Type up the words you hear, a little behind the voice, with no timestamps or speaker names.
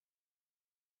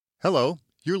Hello,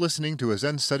 you're listening to a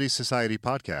Zen Studies Society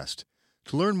podcast.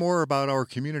 To learn more about our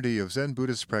community of Zen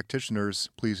Buddhist practitioners,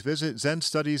 please visit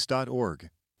zenstudies.org.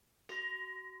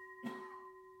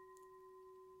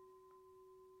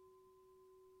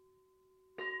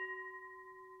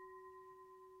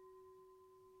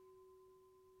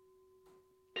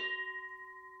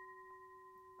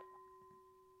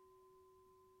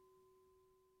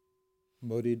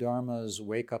 Bodhidharma's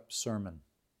Wake-Up Sermon.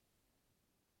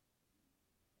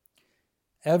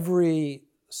 Every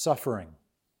suffering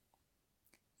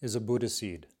is a Buddha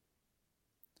seed,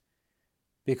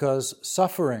 because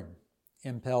suffering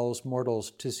impels mortals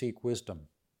to seek wisdom.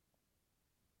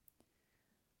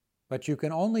 But you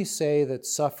can only say that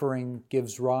suffering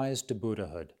gives rise to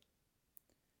Buddhahood.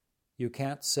 You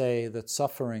can't say that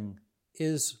suffering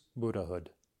is Buddhahood.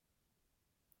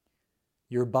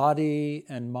 Your body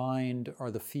and mind are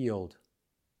the field.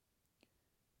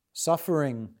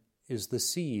 Suffering is the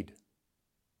seed.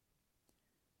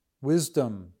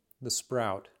 Wisdom, the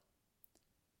sprout,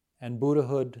 and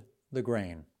Buddhahood, the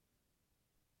grain.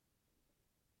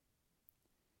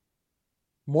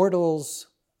 Mortals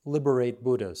liberate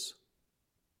Buddhas,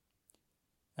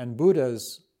 and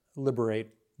Buddhas liberate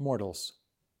mortals.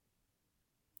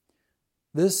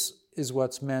 This is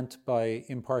what's meant by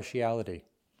impartiality.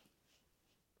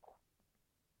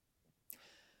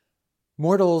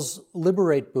 Mortals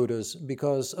liberate Buddhas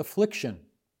because affliction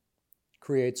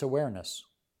creates awareness.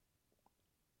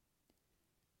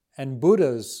 And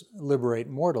Buddhas liberate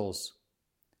mortals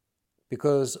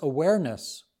because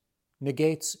awareness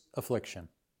negates affliction.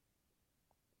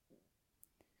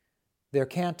 There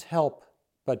can't help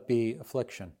but be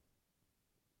affliction.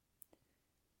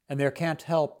 And there can't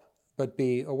help but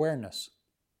be awareness.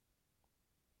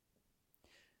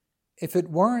 If it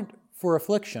weren't for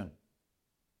affliction,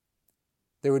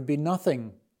 there would be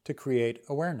nothing to create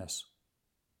awareness.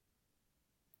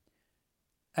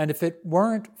 And if it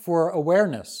weren't for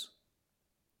awareness,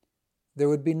 there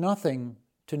would be nothing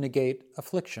to negate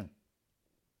affliction.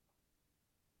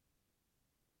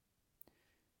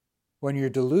 When you're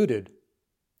deluded,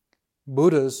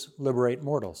 Buddhas liberate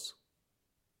mortals.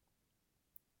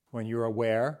 When you're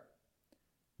aware,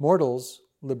 mortals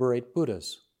liberate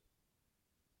Buddhas.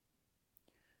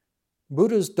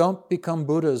 Buddhas don't become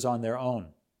Buddhas on their own.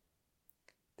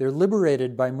 They're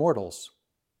liberated by mortals.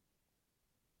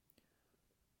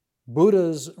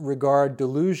 Buddhas regard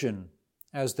delusion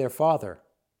as their father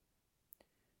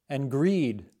and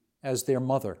greed as their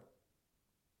mother.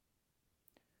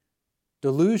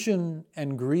 Delusion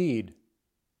and greed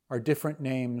are different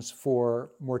names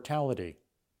for mortality.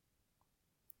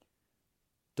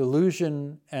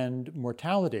 Delusion and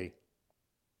mortality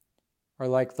are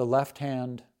like the left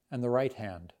hand and the right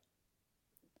hand.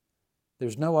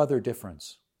 There's no other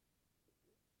difference.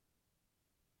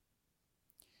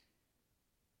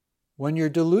 When you're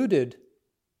deluded,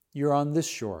 you're on this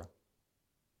shore.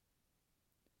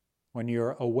 When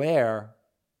you're aware,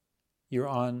 you're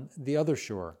on the other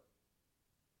shore.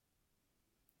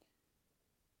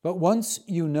 But once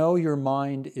you know your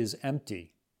mind is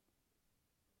empty,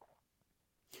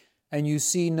 and you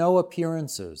see no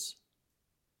appearances,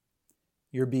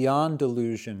 you're beyond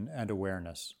delusion and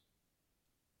awareness.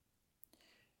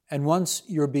 And once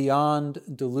you're beyond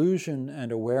delusion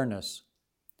and awareness,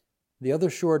 the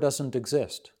other shore doesn't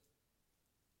exist.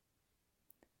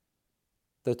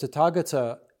 The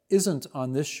Tathagata isn't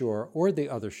on this shore or the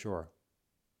other shore,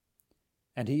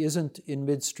 and he isn't in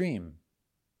midstream.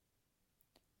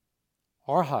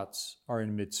 Arhats are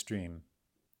in midstream,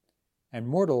 and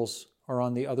mortals are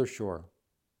on the other shore.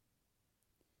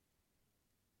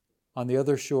 On the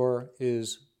other shore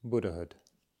is Buddhahood.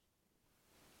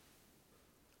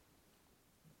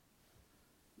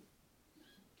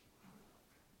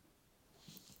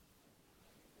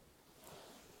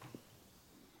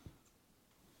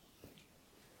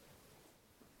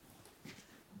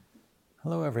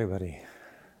 Hello, everybody.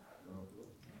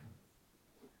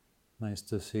 Nice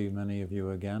to see many of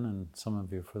you again, and some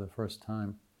of you for the first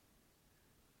time.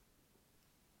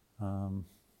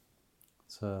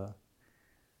 It's a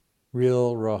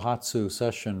real Rohatsu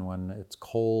session when it's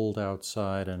cold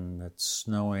outside and it's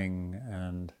snowing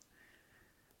and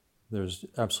there's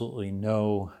absolutely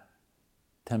no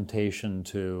temptation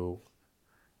to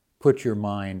put your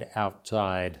mind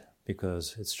outside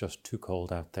because it's just too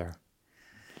cold out there.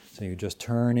 So you just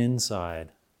turn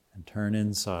inside and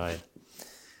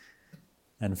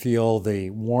feel the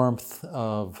warmth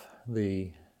of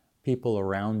the people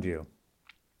around you,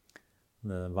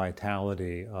 the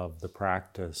vitality of the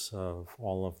practice of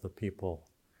all of the people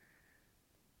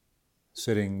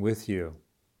sitting with you,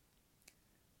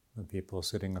 the people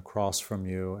sitting across from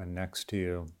you and next to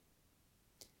you.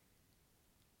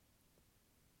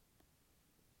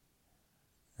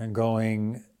 And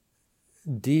going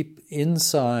deep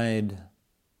inside,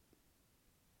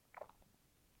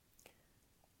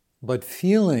 but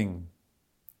feeling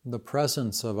the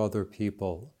presence of other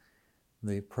people,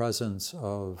 the presence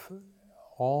of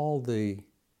all the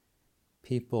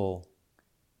people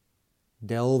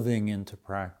delving into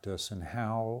practice, and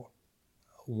how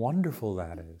wonderful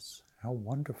that is. How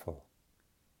wonderful.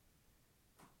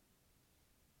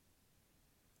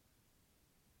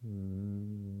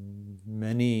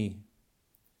 Many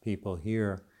people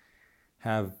here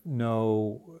have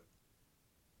no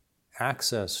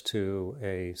access to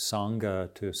a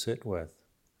sangha to sit with.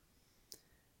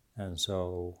 And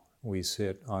so we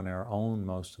sit on our own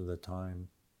most of the time,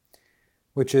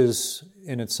 which is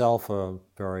in itself a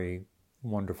very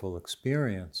wonderful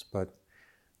experience, but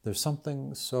there's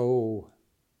something so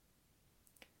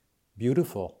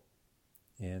beautiful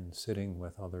in sitting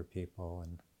with other people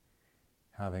and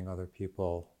having other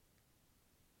people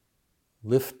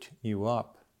lift you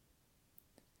up.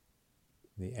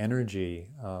 The energy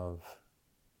of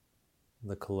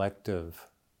the collective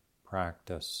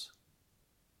practice.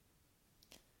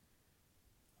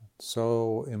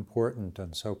 So important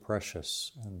and so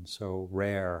precious and so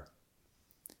rare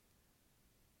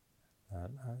that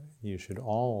you should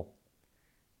all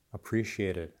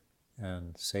appreciate it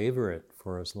and savor it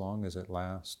for as long as it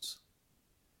lasts.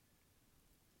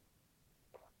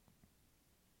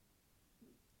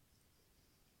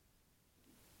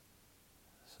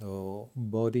 So,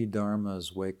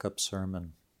 Bodhidharma's wake-up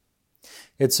sermon.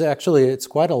 It's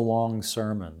quite a long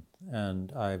sermon,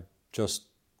 and I've just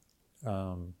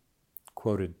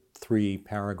quoted 3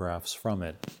 paragraphs from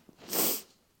it.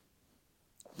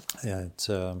 It's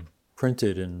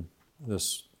printed in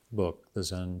this book, The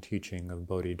Zen Teaching of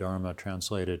Bodhidharma,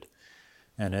 translated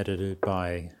and edited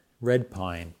by Red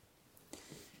Pine.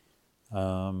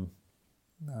 I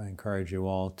encourage you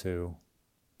all to,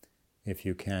 if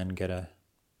you can, get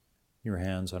your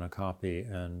hands on a copy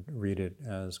and read it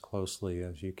as closely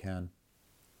as you can.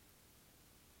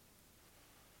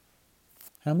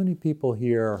 How many people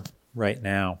here right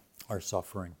now are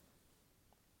suffering?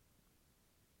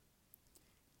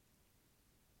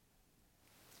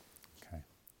 Okay.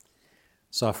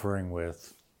 Suffering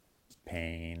with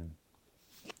pain,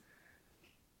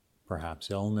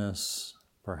 perhaps illness,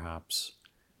 perhaps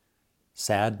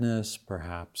sadness,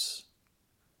 perhaps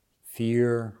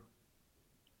fear,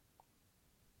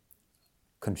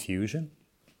 confusion.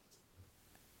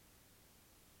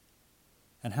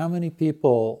 And how many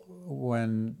people,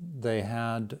 when they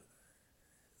had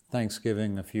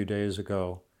Thanksgiving a few days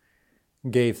ago,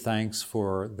 gave thanks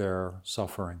for their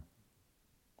suffering?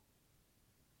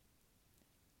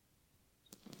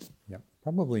 Yep,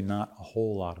 probably not a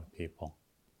whole lot of people.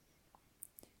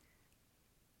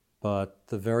 But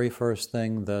the very first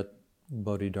thing that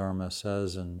Bodhidharma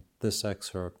says in this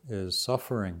excerpt is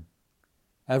suffering.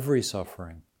 Every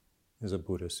suffering is a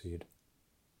Buddha seed.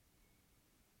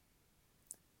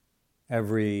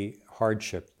 Every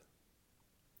hardship,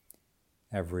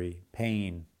 every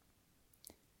pain,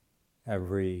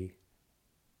 every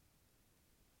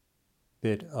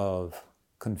bit of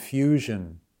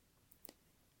confusion,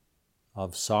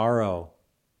 of sorrow,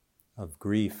 of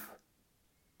grief,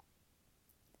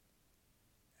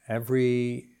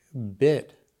 every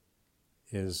bit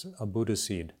is a Buddha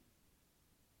seed.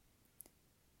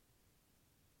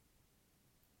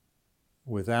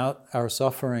 Without our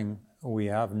suffering, we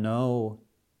have no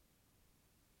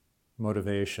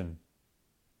motivation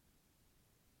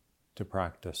to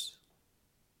practice,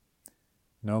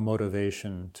 no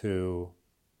motivation to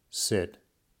sit,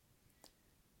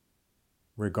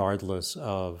 regardless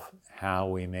of how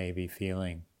we may be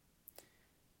feeling,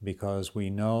 because we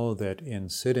know that in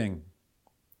sitting,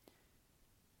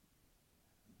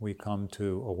 we come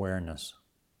to awareness.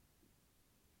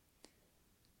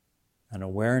 And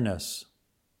awareness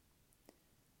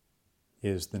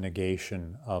is the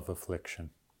negation of affliction.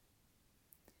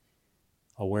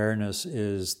 Awareness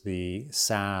is the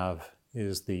salve,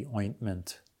 is the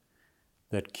ointment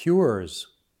that cures.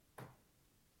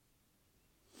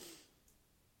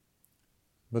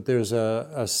 But there's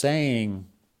a saying,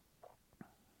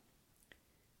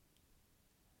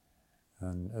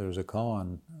 and there's a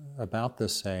koan about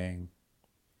this saying: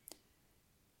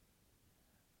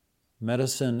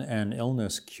 medicine and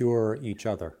illness cure each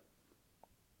other.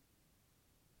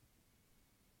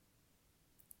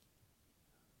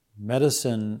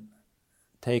 Medicine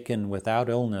taken without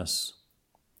illness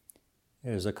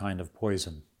is a kind of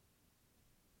poison.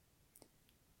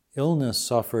 illness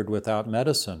suffered without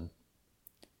medicine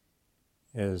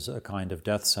is a kind of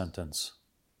death sentence.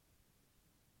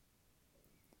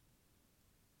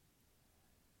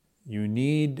 You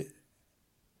need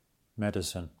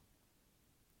medicine.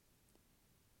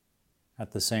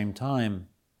 At the same time,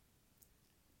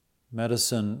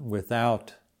 medicine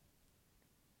without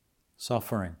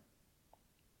suffering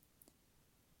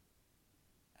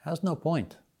has no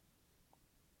point,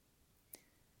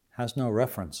 has no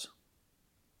reference.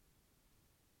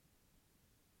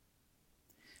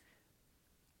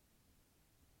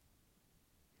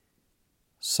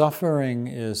 Suffering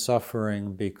is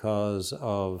suffering because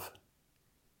of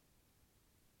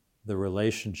the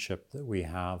relationship that we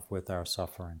have with our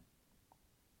suffering.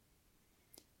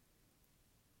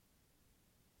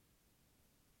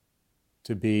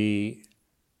 To be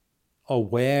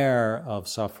aware of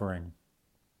suffering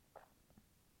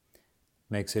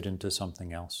makes it into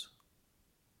something else.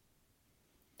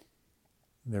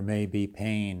 There may be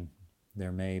pain,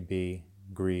 there may be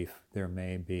grief, there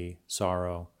may be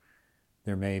sorrow,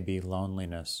 there may be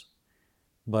loneliness,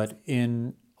 but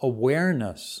in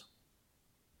awareness,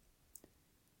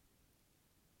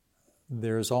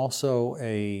 there's also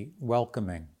a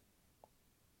welcoming,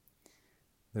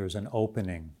 there's an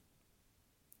opening,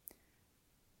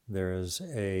 there's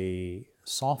a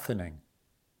softening.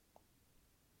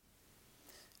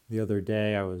 The other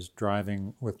day I was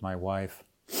driving with my wife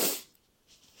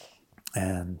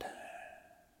and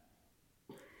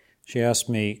she asked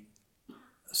me,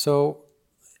 so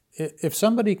if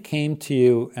somebody came to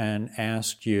you and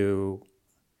asked you,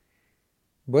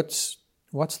 what's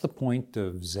the point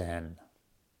of Zen?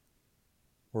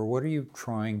 Or what are you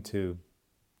trying to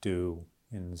do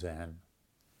in Zen?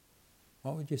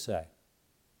 What would you say?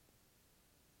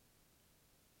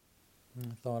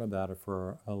 And I thought about it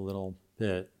for a little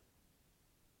bit.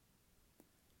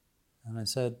 And I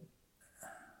said,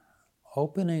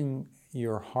 opening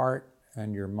your heart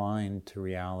and your mind to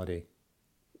reality.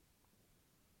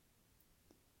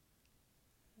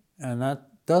 And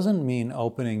that doesn't mean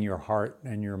opening your heart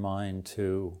and your mind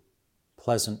to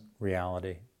pleasant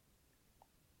reality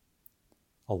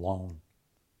alone.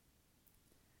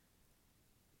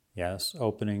 Yes,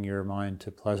 opening your mind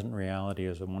to pleasant reality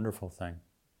is a wonderful thing.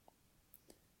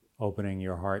 Opening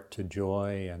your heart to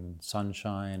joy and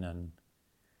sunshine and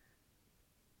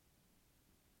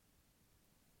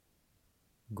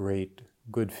great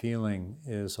good feeling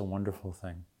is a wonderful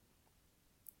thing.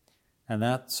 And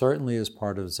that certainly is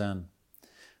part of Zen.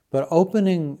 But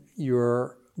opening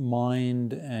your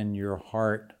mind and your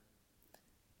heart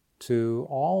to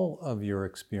all of your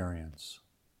experience,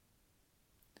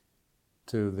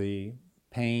 to the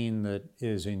pain that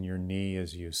is in your knee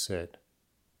as you sit,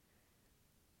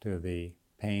 to the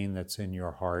pain that's in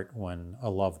your heart when a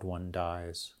loved one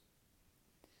dies,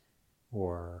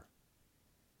 or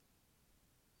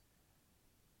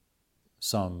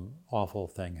some awful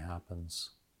thing happens.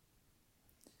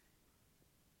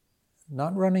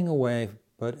 Not running away,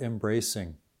 but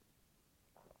embracing.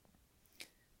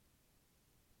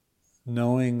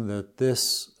 Knowing that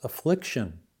this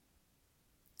affliction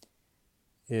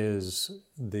is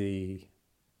the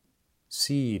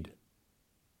seed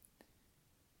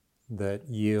that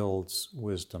yields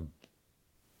wisdom.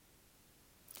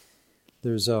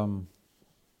 There's a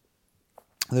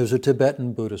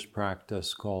Tibetan Buddhist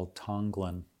practice called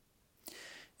Tonglen,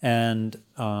 and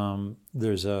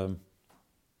there's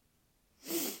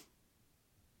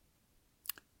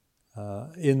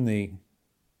in the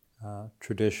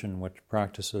tradition which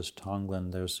practices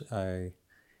Tonglen, there's a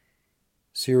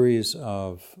series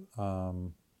of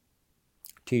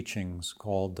teachings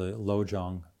called the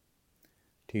Lojong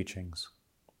teachings.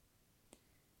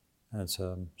 And it's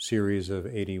a series of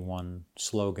 81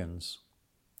 slogans.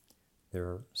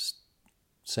 They're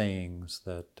sayings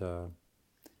that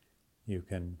you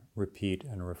can repeat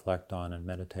and reflect on and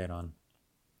meditate on.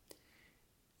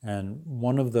 And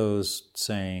one of those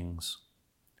sayings,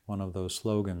 one of those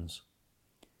slogans,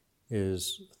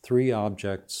 is 3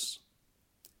 objects,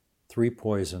 3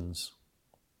 poisons,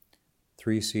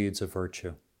 3 seeds of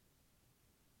virtue.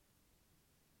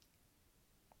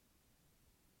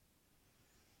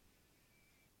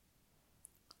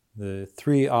 The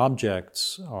 3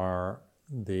 objects are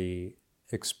the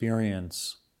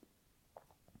experience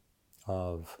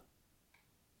of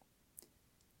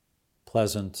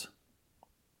pleasant,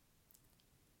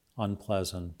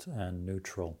 unpleasant, and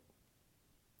neutral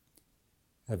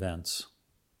events.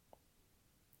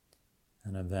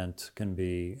 An event can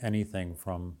be anything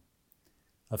from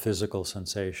a physical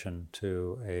sensation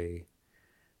to a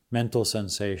mental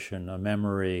sensation, a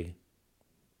memory,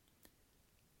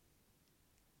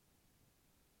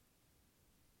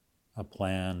 a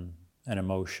plan, an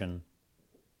emotion,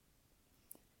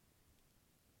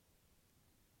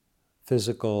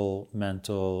 physical,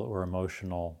 mental, or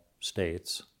emotional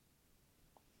states.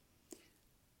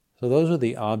 So those are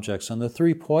the objects, and the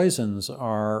three poisons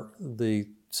are the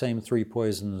same three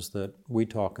poisons that we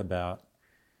talk about.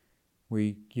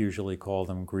 We usually call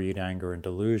them greed, anger, and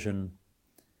delusion.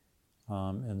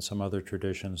 In some other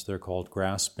traditions, they're called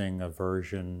grasping,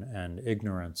 aversion, and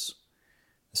ignorance.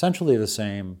 Essentially the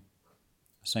same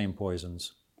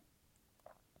poisons.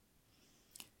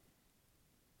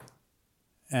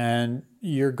 And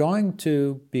you're going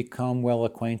to become well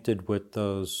acquainted with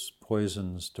those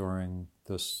poisons during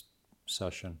this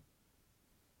session,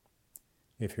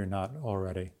 if you're not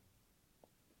already.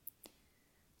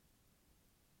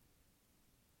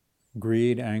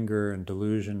 Greed, anger, and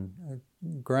delusion.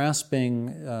 Grasping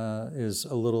is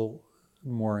a little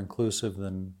more inclusive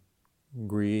than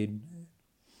greed.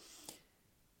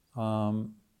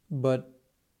 But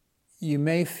you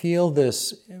may feel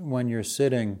this when you're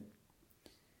sitting,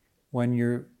 when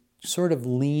you're sort of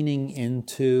leaning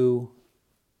into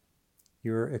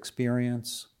your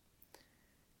experience.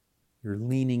 You're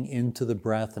leaning into the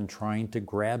breath and trying to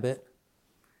grab it,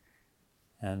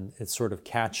 and it's sort of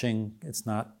catching, it's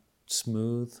not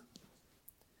smooth.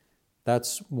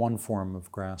 That's one form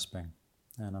of grasping,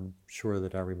 and I'm sure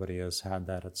that everybody has had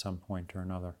that at some point or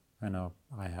another. I know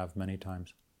I have many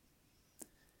times.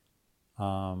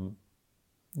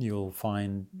 You'll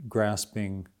find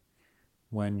grasping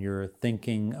when you're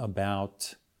thinking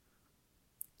about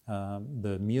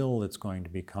the meal that's going to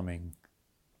be coming,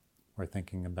 or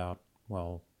thinking about,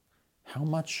 well, how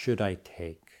much should I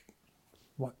take?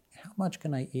 How much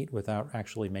can I eat without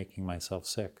actually making myself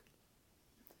sick?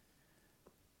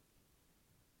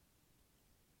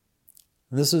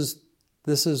 This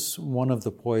is one of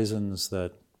the poisons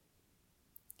that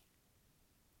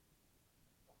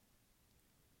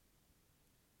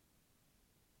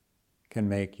can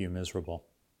make you miserable.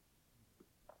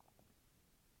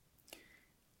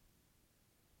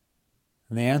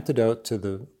 And the antidote to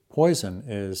the poison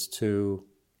is to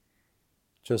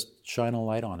just shine a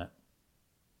light on it.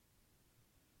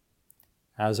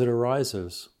 As it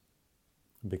arises,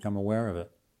 become aware of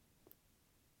it.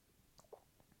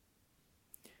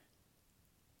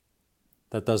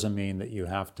 That doesn't mean that you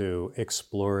have to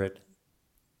explore it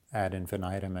ad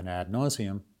infinitum and ad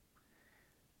nauseum,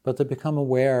 but to become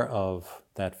aware of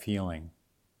that feeling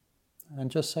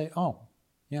and just say, oh,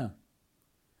 yeah,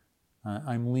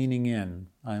 I'm leaning in,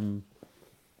 I'm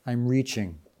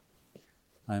reaching,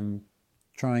 I'm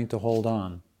trying to hold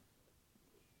on.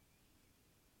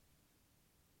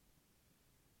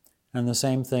 And the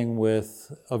same thing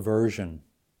with aversion,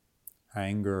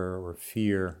 anger or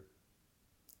fear.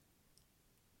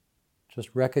 Just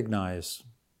recognize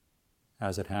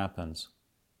as it happens.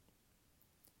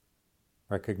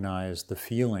 Recognize the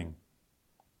feeling.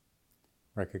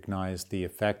 Recognize the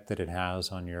effect that it has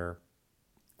on your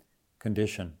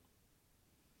condition.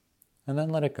 And then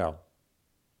let it go.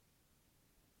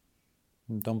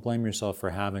 Don't blame yourself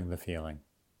for having the feeling,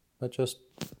 but just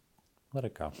let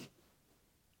it go.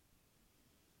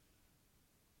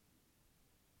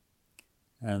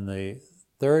 And the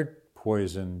third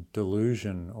poison,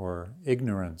 delusion or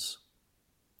ignorance.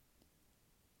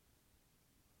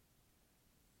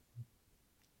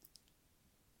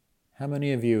 How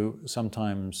many of you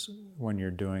sometimes when you're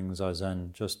doing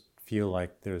Zazen just feel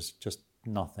like there's just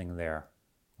nothing there?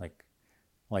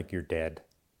 Like you're dead.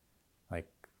 Like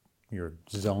you're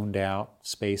zoned out,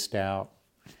 spaced out,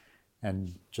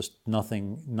 and just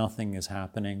nothing is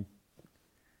happening.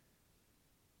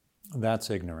 That's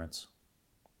ignorance.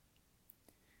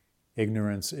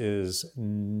 Ignorance is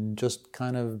just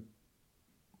kind of,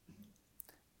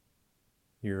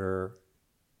 you're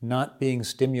not being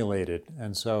stimulated.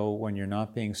 And so when you're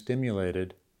not being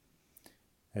stimulated,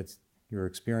 your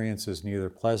experience is neither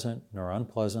pleasant nor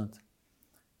unpleasant.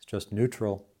 It's just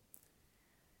neutral.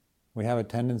 We have a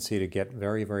tendency to get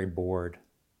very, very bored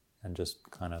and just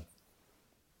kind of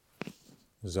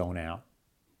zone out.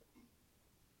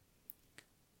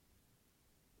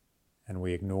 And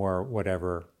we ignore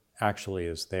whatever actually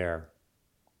is there.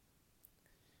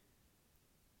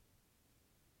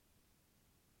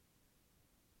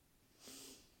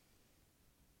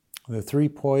 The three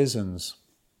poisons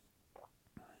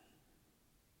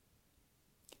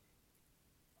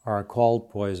are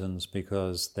called poisons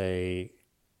because they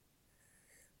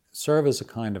serve as a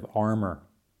kind of armor.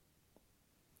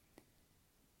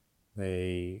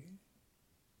 They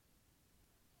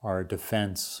are a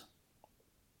defense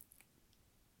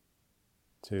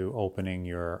to opening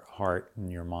your heart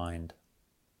and your mind.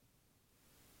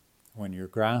 When you're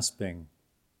grasping,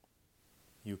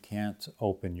 you can't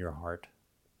open your heart.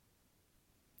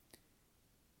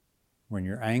 When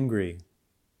you're angry,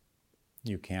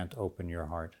 you can't open your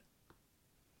heart.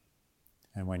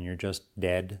 And when you're just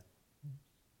dead,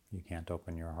 you can't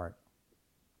open your heart.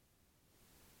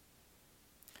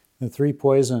 The three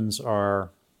poisons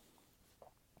are,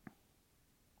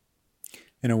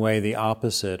 in a way, the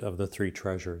opposite of the three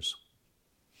treasures.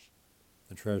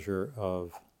 The treasure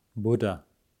of Buddha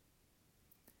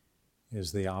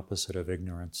is the opposite of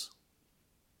ignorance.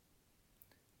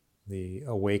 The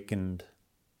awakened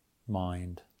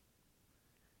mind,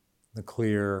 the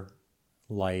clear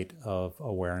light of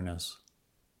awareness.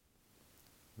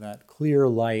 That clear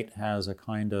light has a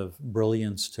kind of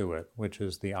brilliance to it, which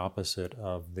is the opposite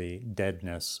of the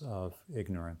deadness of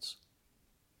ignorance.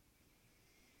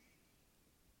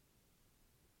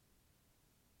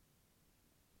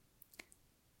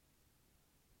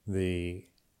 The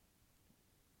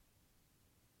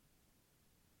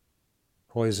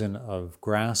poison of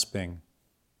grasping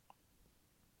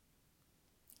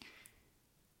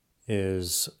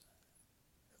is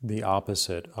the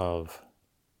opposite of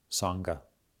Sangha.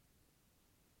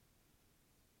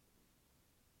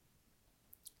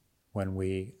 When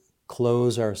we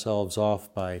close ourselves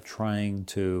off by trying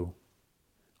to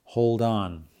hold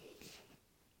on,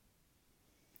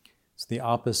 it's the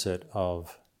opposite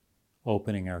of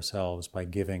opening ourselves by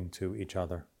giving to each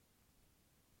other,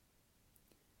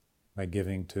 by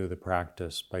giving to the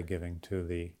practice, by giving to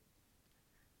the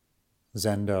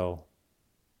Zendo,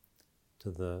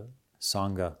 to the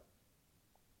Sangha,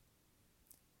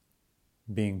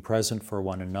 being present for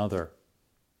one another.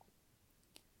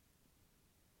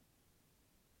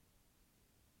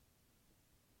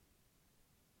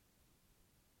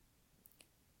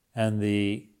 And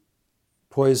the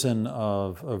poison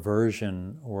of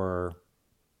aversion or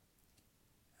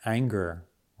anger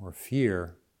or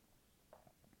fear,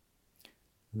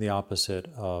 the opposite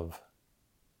of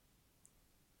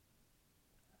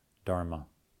Dharma.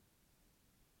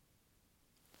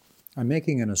 I'm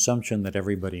making an assumption that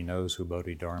everybody knows who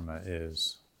Bodhidharma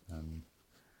is and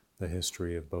the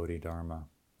history of Bodhidharma,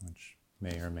 which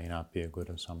may or may not be a good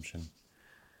assumption.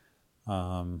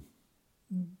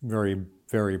 Very,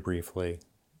 very briefly,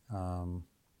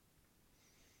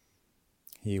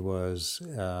 he was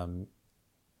an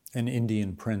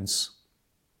Indian prince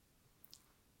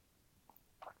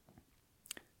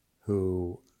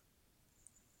who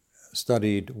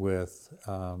studied with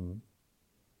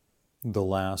the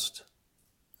last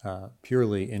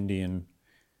purely Indian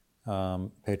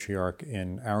patriarch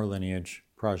in our lineage,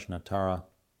 Prajnatara,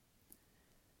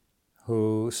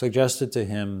 who suggested to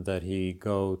him that he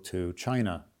go to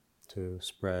China to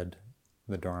spread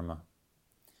the Dharma.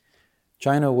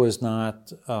 China was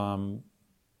not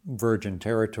virgin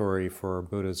territory for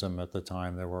Buddhism at the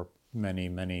time. There were many,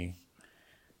 many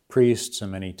priests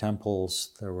and many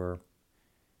temples. There were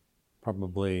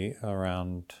probably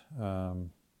around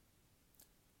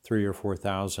 3,000 or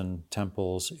 4,000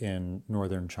 temples in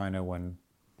northern China when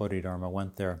Bodhidharma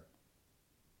went there.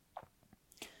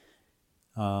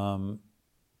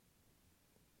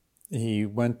 He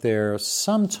went there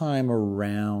sometime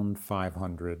around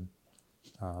 500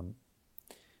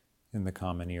 in the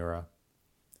Common Era.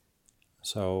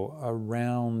 So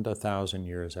around 1,000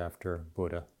 years after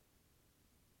Buddha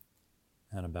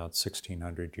and about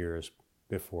 1,600 years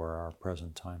before our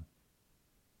present time.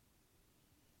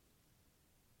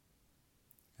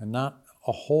 And not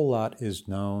a whole lot is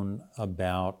known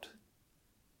about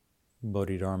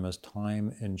Bodhidharma's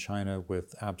time in China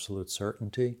with absolute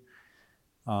certainty.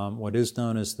 What is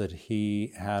known is that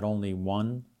he had only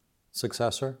one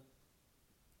successor,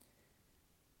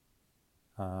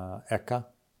 Eka,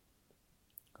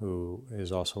 who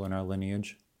is also in our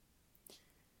lineage.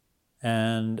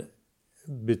 And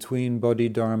between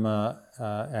Bodhidharma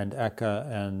and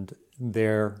Eka and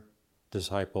their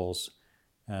disciples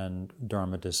and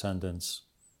Dharma descendants,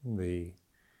 the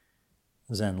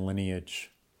Zen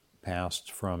lineage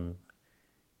passed from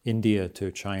India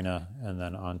to China and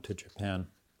then on to Japan.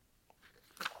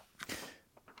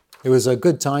 It was a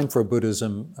good time for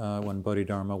Buddhism when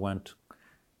Bodhidharma went.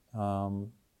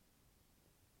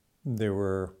 There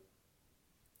were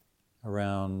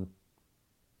around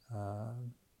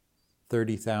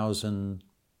 30,000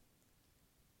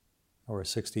 or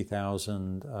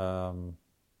 60,000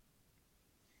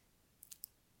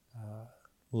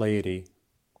 laity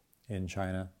in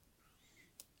China.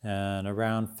 And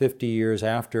around 50 years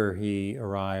after he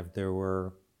arrived, there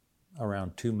were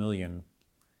around 2 million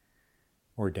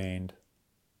ordained.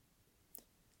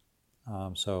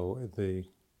 So the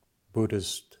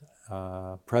Buddhist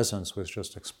presence was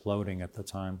just exploding at the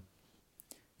time.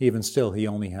 Even still, he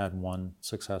only had one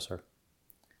successor.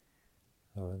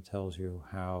 So it tells you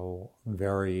how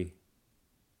very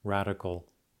radical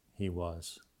he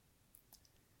was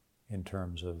in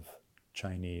terms of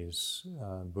Chinese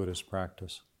Buddhist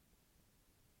practice.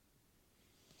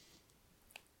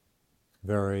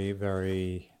 Very,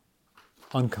 very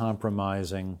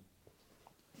uncompromising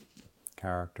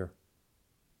character.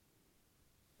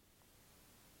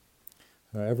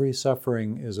 Every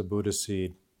suffering is a Buddha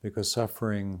seed because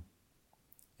suffering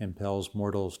impels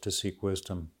mortals to seek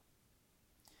wisdom.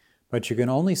 But you can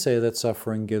only say that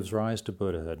suffering gives rise to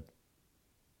Buddhahood.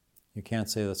 You can't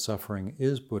say that suffering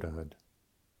is Buddhahood.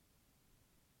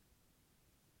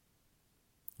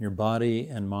 Your body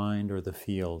and mind are the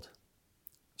field.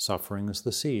 Suffering is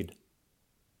the seed.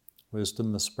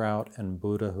 Wisdom the sprout, and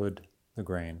Buddhahood the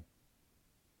grain.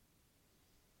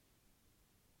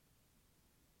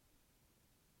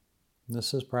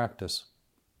 This is practice.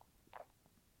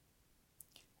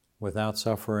 Without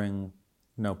suffering,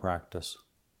 no practice.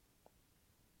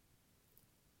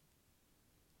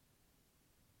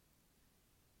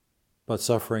 But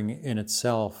suffering in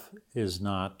itself is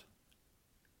not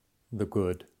the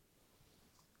good.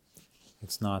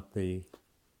 It's not the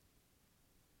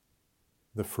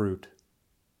fruit.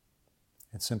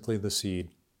 It's simply the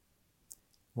seed.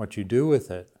 What you do with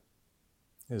it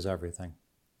is everything.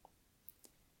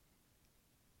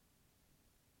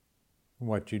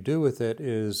 What you do with it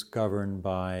is governed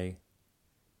by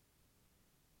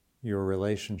your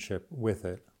relationship with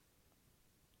it.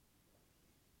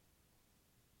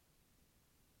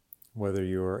 Whether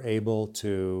you're able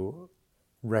to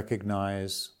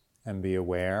recognize and be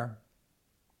aware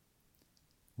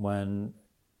when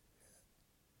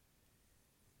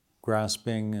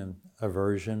grasping and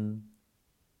aversion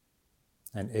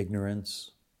and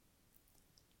ignorance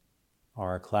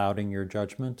are clouding your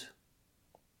judgment,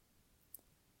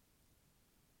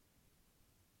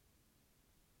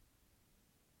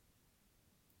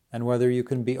 and whether you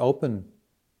can be open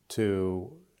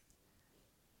to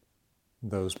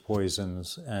those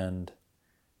poisons and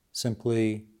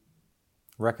simply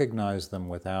recognize them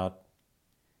without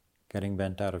getting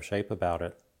bent out of shape about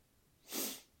it.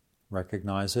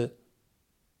 Recognize it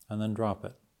and then drop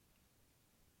it.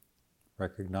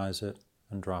 Recognize it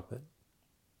and drop it.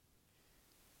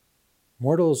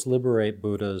 Mortals liberate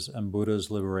Buddhas and Buddhas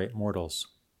liberate mortals.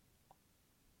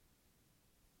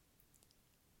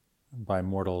 By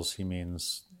mortals, he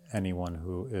means anyone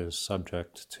who is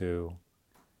subject to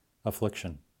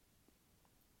affliction.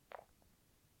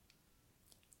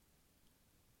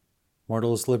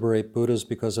 Mortals liberate Buddhas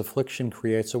because affliction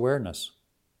creates awareness.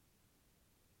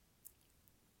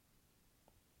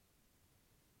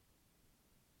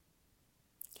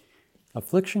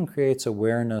 Affliction creates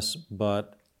awareness,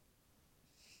 but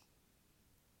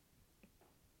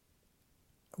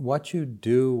what you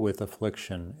do with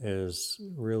affliction is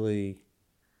really,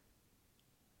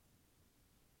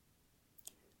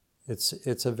 it's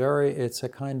a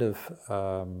kind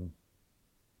of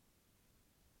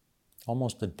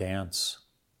almost a dance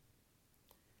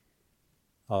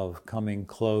of coming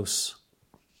close,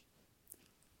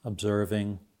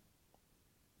 observing,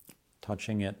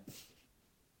 touching it,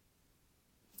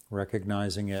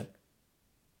 recognizing it,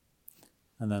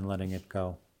 and then letting it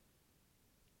go.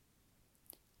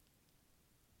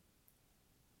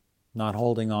 Not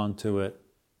holding on to it,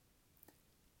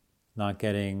 not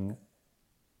getting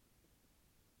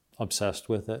obsessed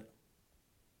with it,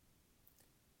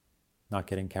 not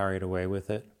getting carried away with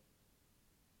it,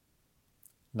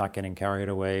 not getting carried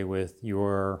away with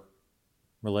your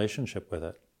relationship with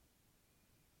it.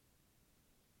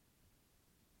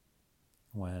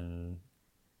 When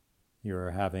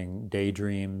you're having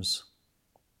daydreams,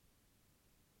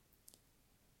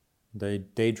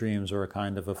 daydreams are a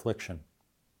kind of affliction.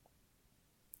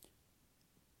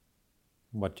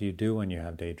 What do you do when you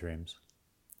have daydreams?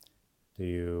 Do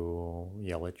you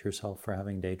yell at yourself for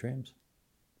having daydreams?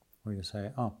 Or you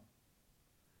say, oh,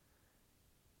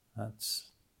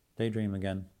 that's daydream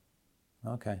again.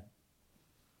 Okay.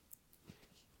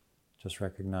 Just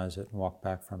recognize it and walk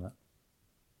back from it.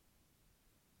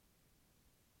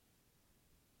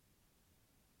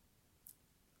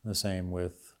 The same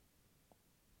with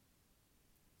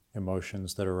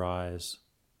emotions that arise,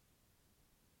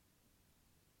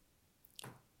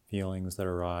 feelings that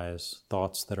arise,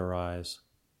 thoughts that arise.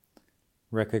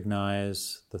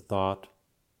 Recognize the thought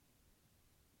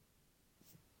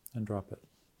and drop it.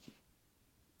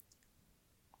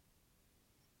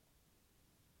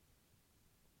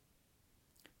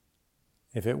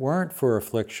 If it weren't for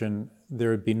affliction, there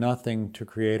would be nothing to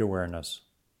create awareness.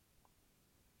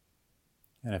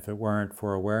 And if it weren't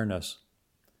for awareness,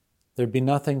 there'd be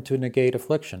nothing to negate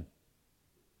affliction.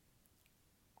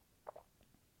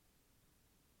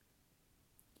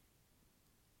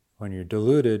 When you're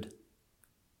deluded,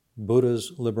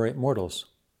 Buddhas liberate mortals.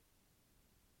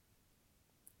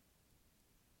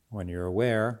 When you're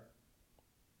aware,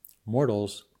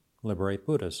 mortals liberate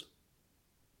Buddhas.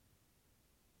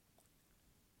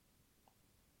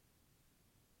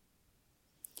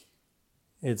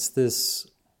 It's this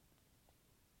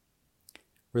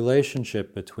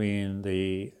relationship between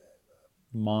the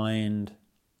mind,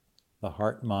 the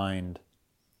heart-mind,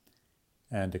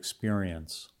 and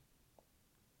experience.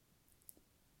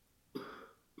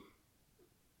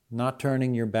 Not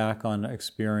turning your back on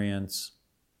experience,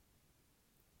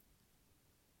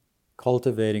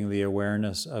 cultivating the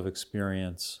awareness of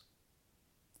experience,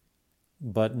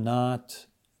 but not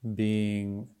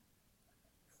being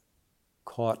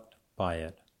caught by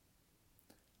it,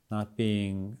 not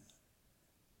being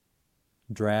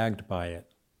dragged by it.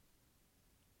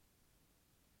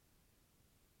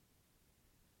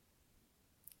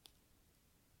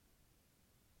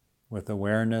 With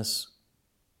awareness,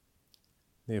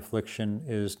 the affliction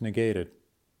is negated.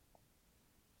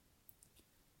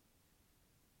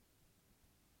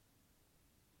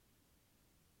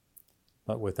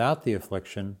 But without the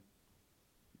affliction,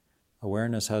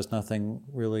 awareness has nothing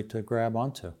really to grab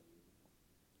onto.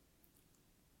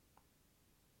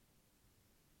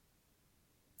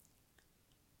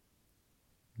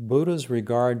 Buddhas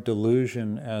regard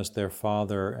delusion as their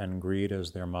father and greed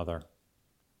as their mother.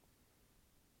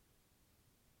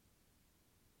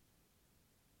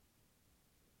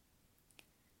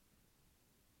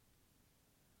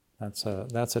 That's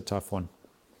a tough one.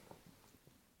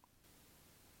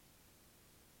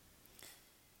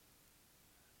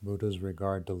 Buddhas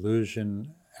regard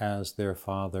delusion as their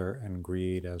father and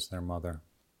greed as their mother.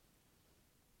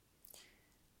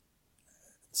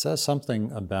 It says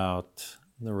something about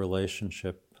the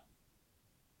relationship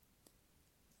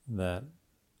that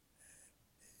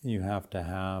you have to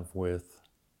have with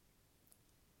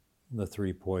the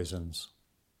three poisons.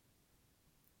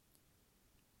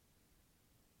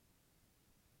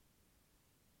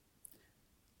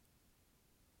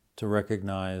 To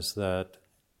recognize that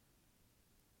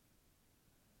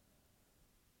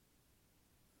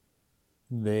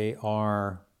they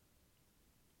are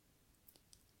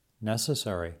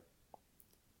necessary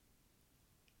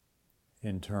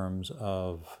in terms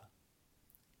of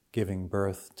giving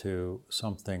birth to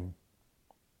something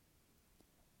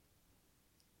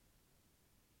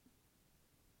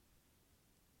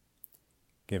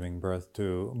giving birth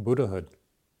to Buddhahood,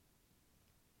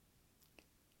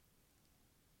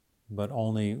 but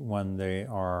only when they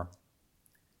are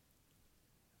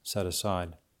set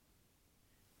aside.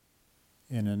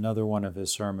 In another one of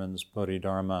his sermons,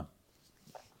 Bodhidharma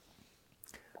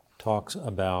talks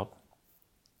about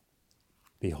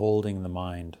beholding the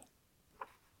mind.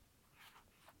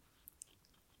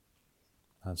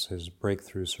 That's his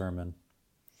breakthrough sermon.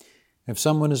 If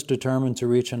someone is determined to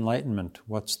reach enlightenment,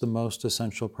 what's the most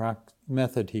essential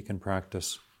method he can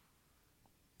practice?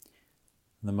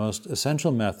 The most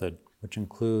essential method, which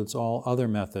includes all other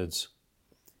methods,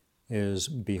 is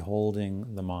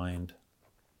beholding the mind.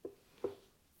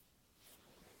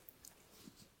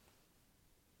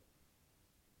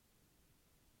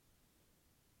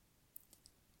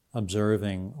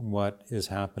 Observing what is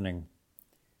happening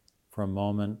from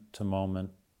moment to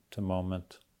moment to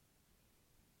moment.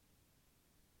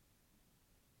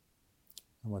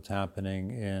 What's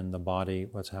happening in the body,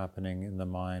 what's happening in the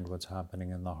mind, what's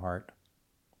happening in the heart.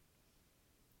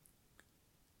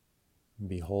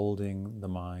 Beholding the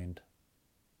mind.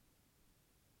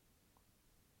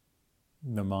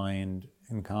 The mind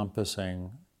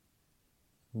encompassing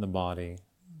the body,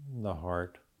 the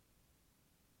heart,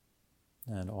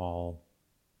 and all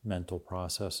mental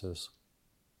processes.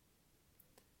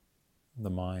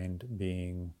 The mind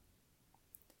being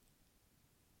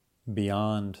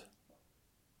beyond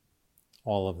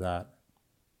all of that.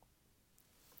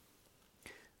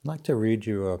 I'd like to read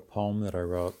you a poem that I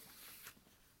wrote.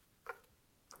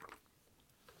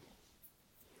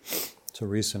 It's a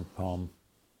recent poem.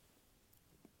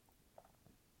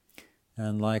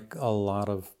 And like a lot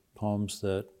of poems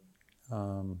that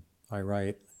I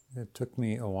write, it took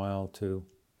me a while to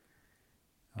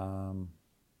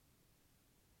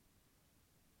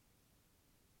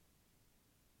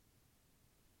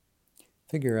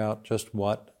figure out just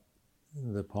what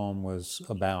the poem was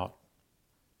about.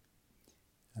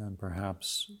 And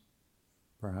perhaps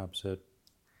it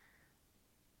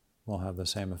will have the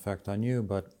same effect on you,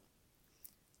 but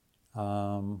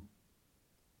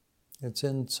it's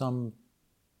in some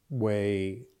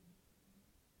way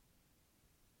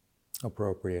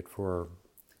appropriate for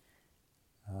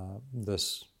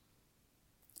this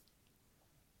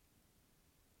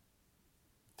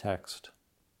text.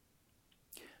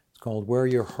 It's called Where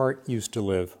Your Heart Used to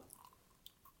Live.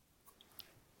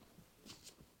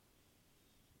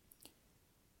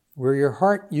 Where your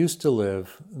heart used to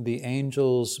live, the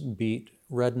angels beat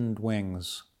reddened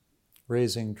wings,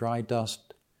 raising dry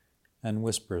dust and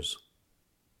whispers.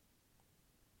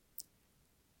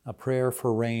 A prayer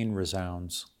for rain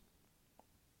resounds.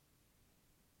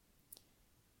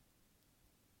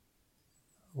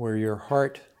 Where your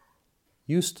heart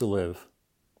used to live,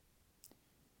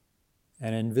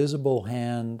 an invisible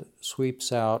hand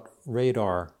sweeps out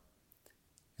radar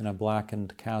in a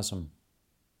blackened chasm.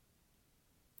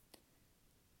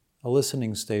 A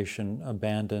listening station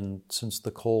abandoned since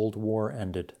the Cold War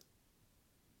ended.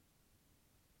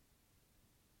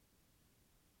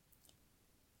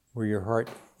 Where your heart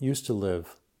used to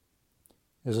live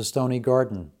is a stony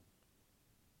garden.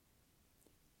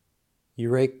 You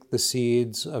rake the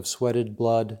seeds of sweated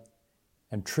blood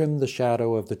and trim the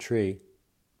shadow of the tree.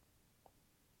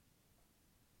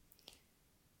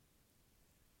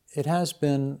 It has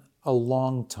been a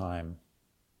long time.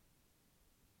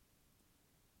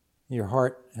 Your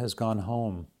heart has gone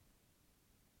home.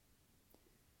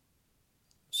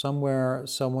 Somewhere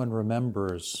someone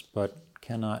remembers but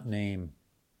cannot name.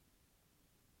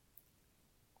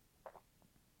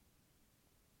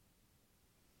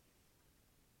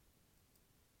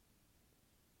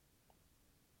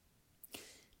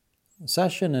 The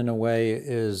session, in a way,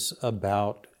 is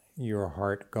about your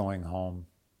heart going home.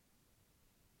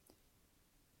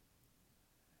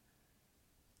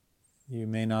 You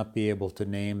may not be able to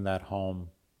name that home,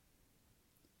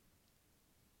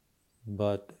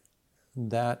 but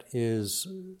that is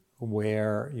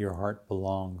where your heart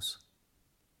belongs.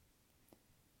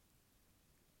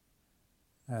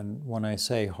 And when I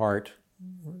say heart,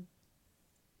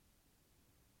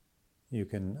 you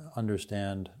can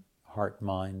understand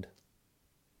heart-mind.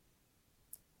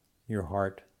 Your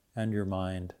heart and your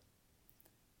mind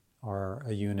are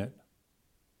a unit.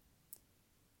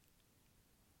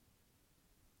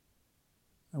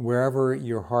 Wherever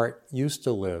your heart used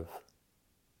to live,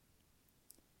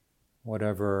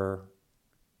 whatever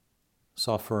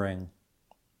suffering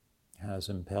has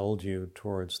impelled you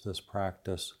towards this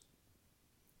practice,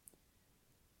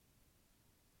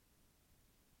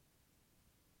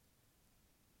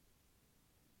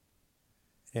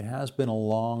 it has been a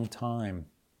long time,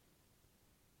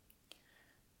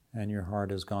 and your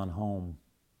heart has gone home.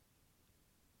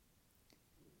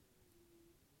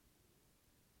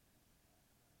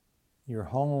 Your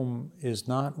home is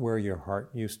not where your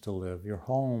heart used to live. Your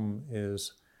home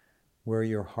is where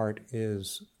your heart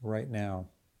is right now,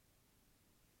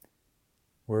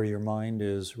 where your mind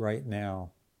is right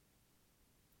now.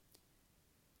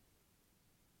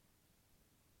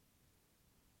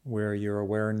 Where your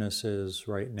awareness is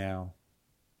right now.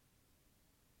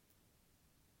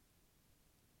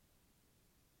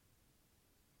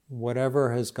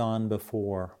 Whatever has gone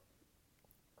before,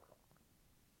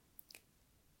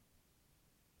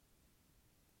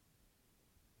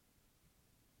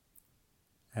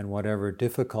 and whatever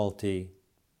difficulty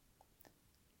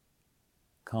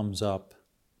comes up,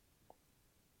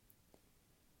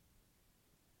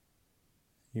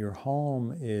 your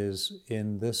home is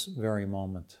in this very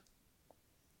moment,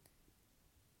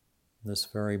 this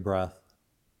very breath.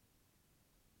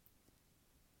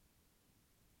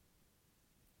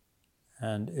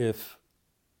 And if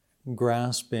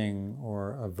grasping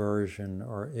or aversion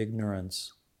or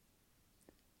ignorance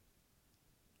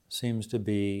seems to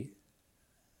be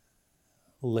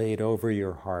laid over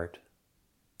your heart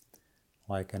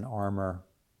like an armor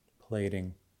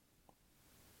plating,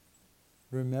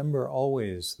 remember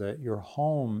always that your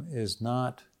home is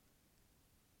not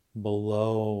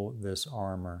below this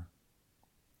armor.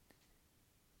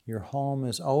 Your home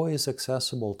is always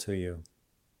accessible to you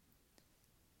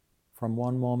from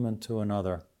one moment to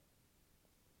another,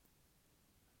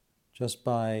 just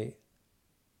by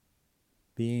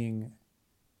being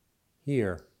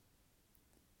here,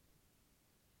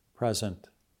 present,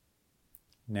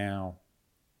 now,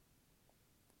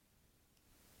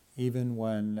 even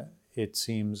when it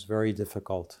seems very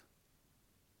difficult,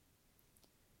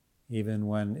 even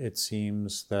when it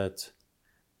seems that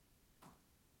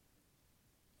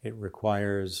it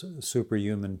requires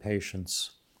superhuman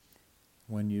patience.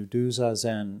 When you do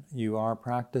Zazen, you are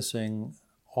practicing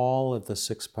all of the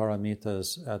 6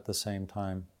 paramitas at the same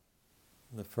time.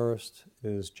 The first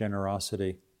is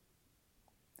generosity.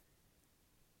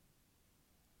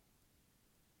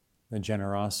 the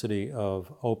generosity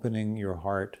of opening your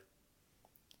heart,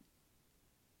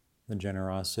 the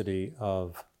generosity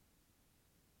of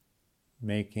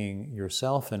making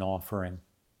yourself an offering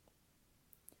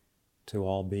to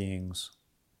all beings,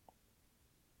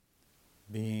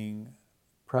 being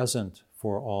present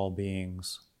for all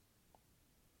beings,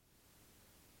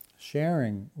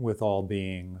 sharing with all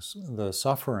beings the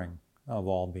suffering of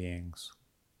all beings,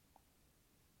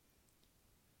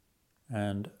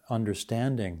 and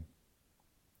understanding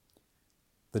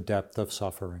the depth of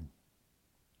suffering,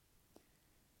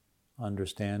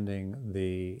 understanding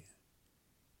the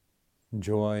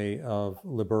joy of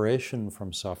liberation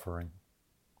from suffering,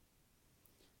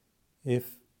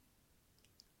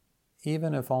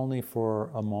 even if only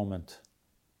for a moment.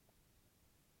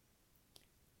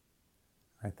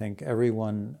 I think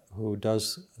everyone who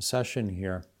does a session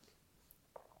here,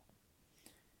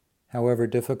 however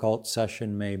difficult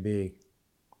session may be,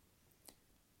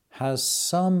 has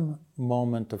some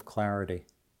moment of clarity,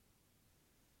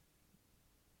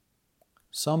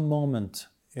 some moment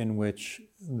in which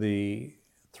the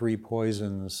three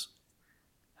poisons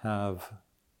have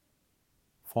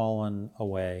fallen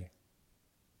away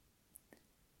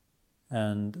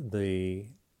and the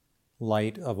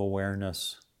light of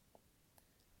awareness,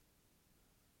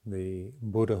 the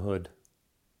Buddhahood,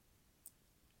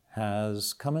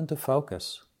 has come into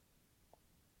focus.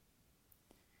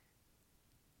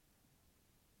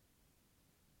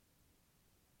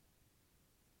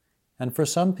 And for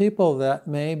some people, that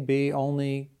may be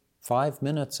only 5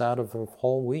 minutes out of a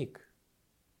whole week.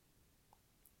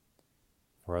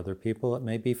 For other people, it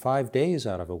may be 5 days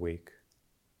out of a week.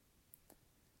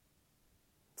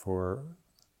 For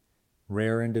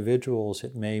rare individuals,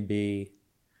 it may be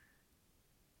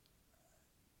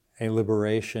a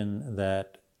liberation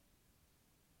that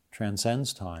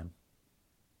transcends time.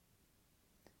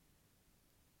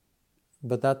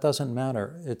 But that doesn't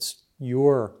matter. It's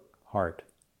your heart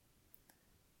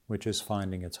which is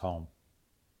finding its home.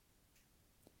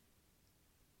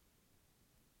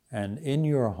 And in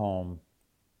your home,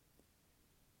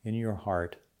 in your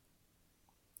heart,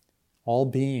 all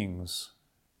beings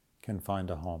can find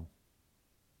a home.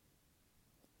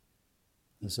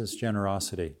 This is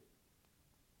generosity.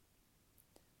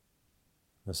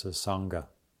 This is Sangha,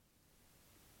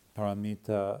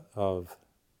 paramita of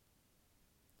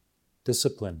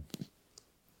discipline,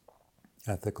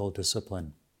 ethical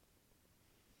discipline.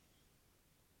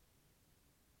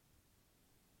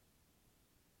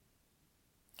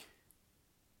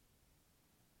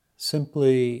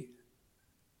 Simply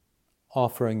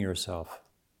offering yourself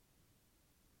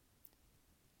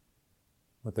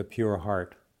with a pure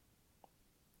heart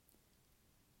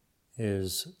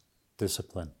is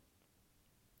discipline.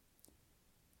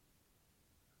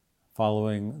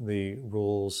 Following the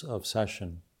rules of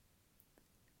session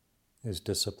is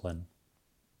discipline.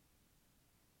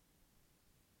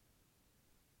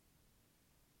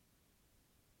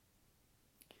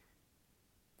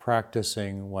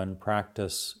 Practicing when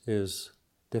practice is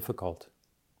difficult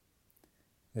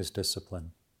is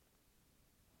discipline.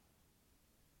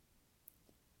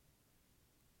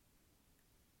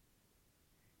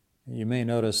 You may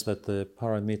notice that the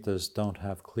paramitas don't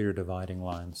have clear dividing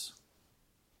lines.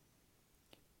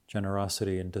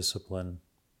 Generosity and discipline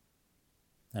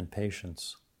and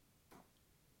patience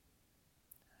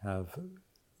have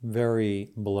very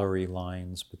blurry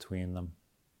lines between them.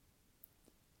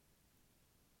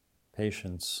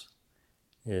 Patience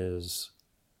is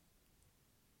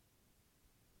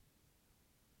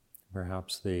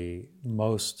perhaps the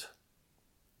most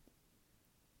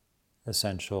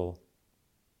essential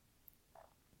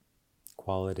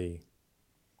quality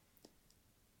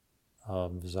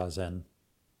of Zazen.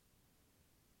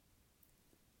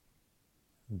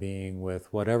 Being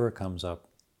with whatever comes up,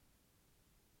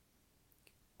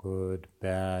 good,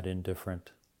 bad,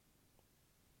 indifferent.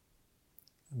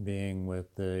 Being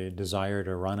with the desire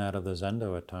to run out of the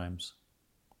zendo at times.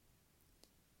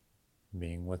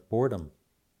 Being with boredom.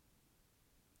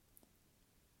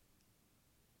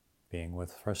 Being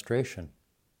with frustration.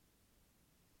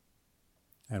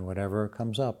 And whatever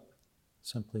comes up,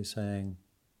 simply saying,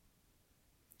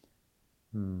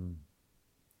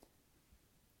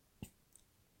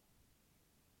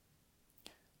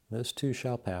 this too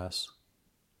shall pass,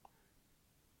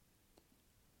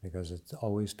 because it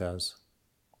always does.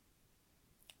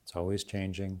 It's always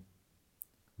changing,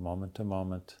 moment to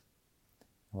moment.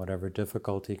 Whatever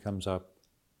difficulty comes up,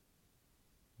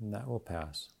 that will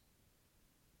pass.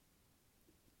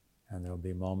 And there will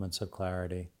be moments of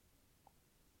clarity,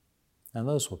 and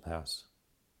those will pass.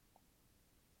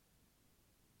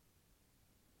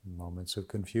 Moments of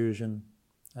confusion,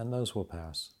 and those will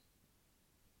pass.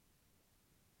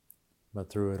 But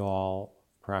through it all,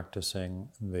 practicing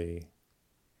the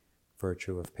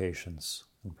virtue of patience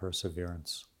and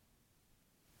perseverance.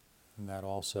 And that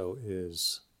also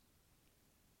is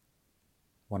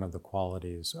one of the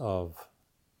qualities of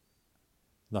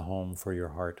the home for your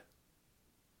heart.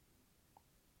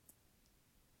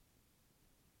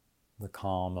 The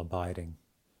calm abiding.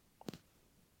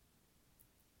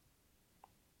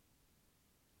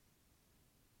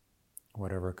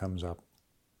 Whatever comes up.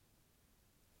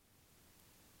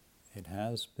 It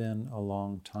has been a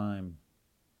long time.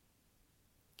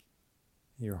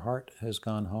 Your heart has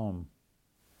gone home.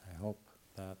 I hope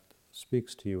that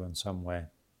speaks to you in some way.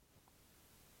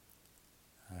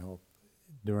 I hope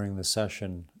during the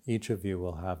session, each of you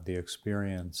will have the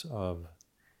experience of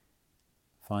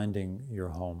finding your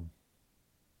home,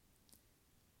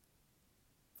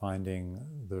 finding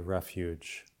the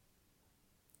refuge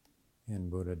in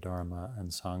Buddha, Dharma,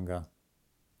 and Sangha,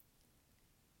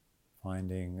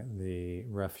 finding the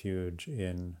refuge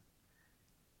in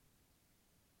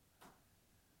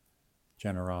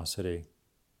generosity,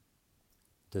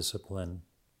 discipline,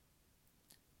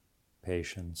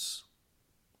 patience,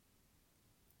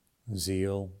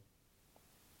 zeal,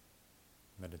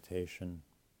 meditation,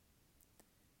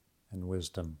 and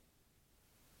wisdom.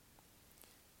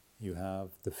 You have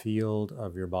the field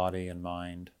of your body and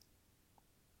mind.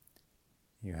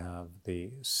 You have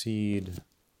the seed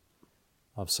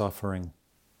of suffering.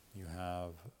 You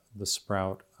have the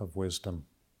sprout of wisdom.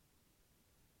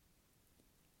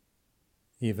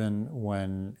 Even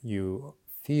when you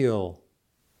feel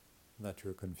that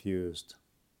you're confused,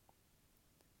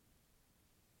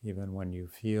 even when you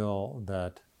feel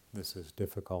that this is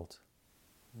difficult,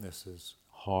 this is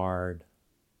hard,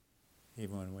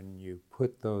 even when you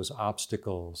put those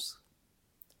obstacles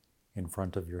in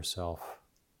front of yourself,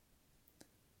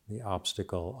 the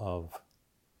obstacle of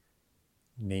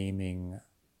naming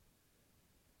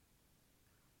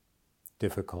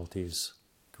difficulties,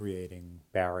 creating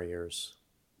barriers,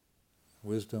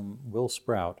 wisdom will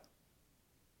sprout.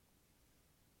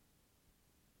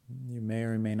 You may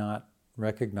or may not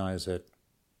recognize it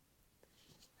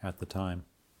at the time.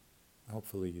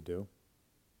 Hopefully you do.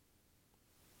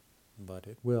 But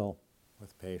it will,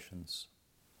 with patience,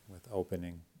 with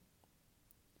opening.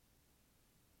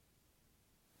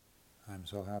 I'm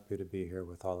so happy to be here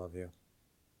with all of you.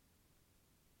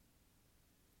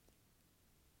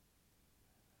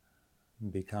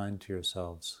 Be kind to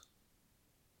yourselves.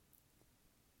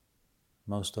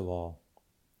 Most of all,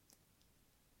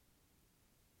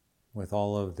 with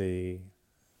all of the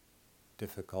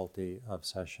difficulty of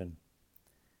session,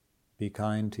 be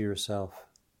kind to yourself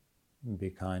and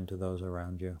be kind to those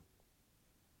around you.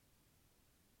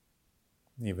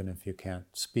 Even if you can't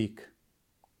speak,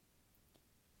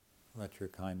 let your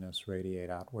kindness radiate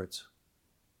outwards.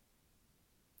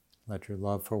 Let your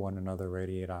love for one another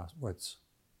radiate outwards.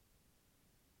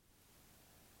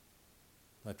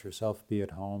 Let yourself be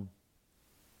at home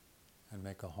and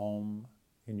make a home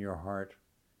in your heart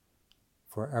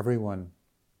for everyone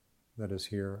that is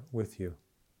here with you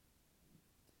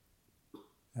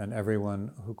and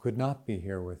everyone who could not be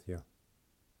here with you.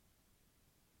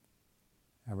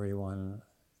 Everyone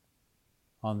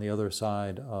on the other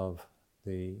side of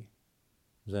the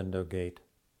Zendo gate.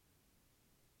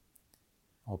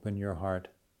 Open your heart,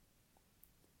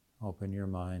 open your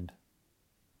mind.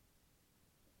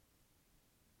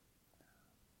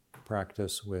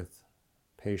 Practice with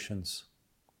patience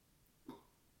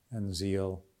and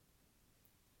zeal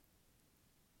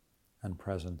and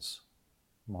presence,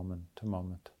 moment to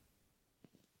moment.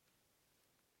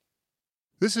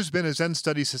 This has been a Zen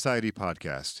Study Society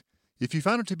podcast. If you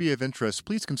found it to be of interest,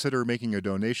 please consider making a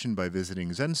donation by visiting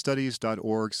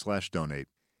zenstudies.org/donate.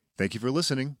 Thank you for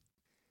listening.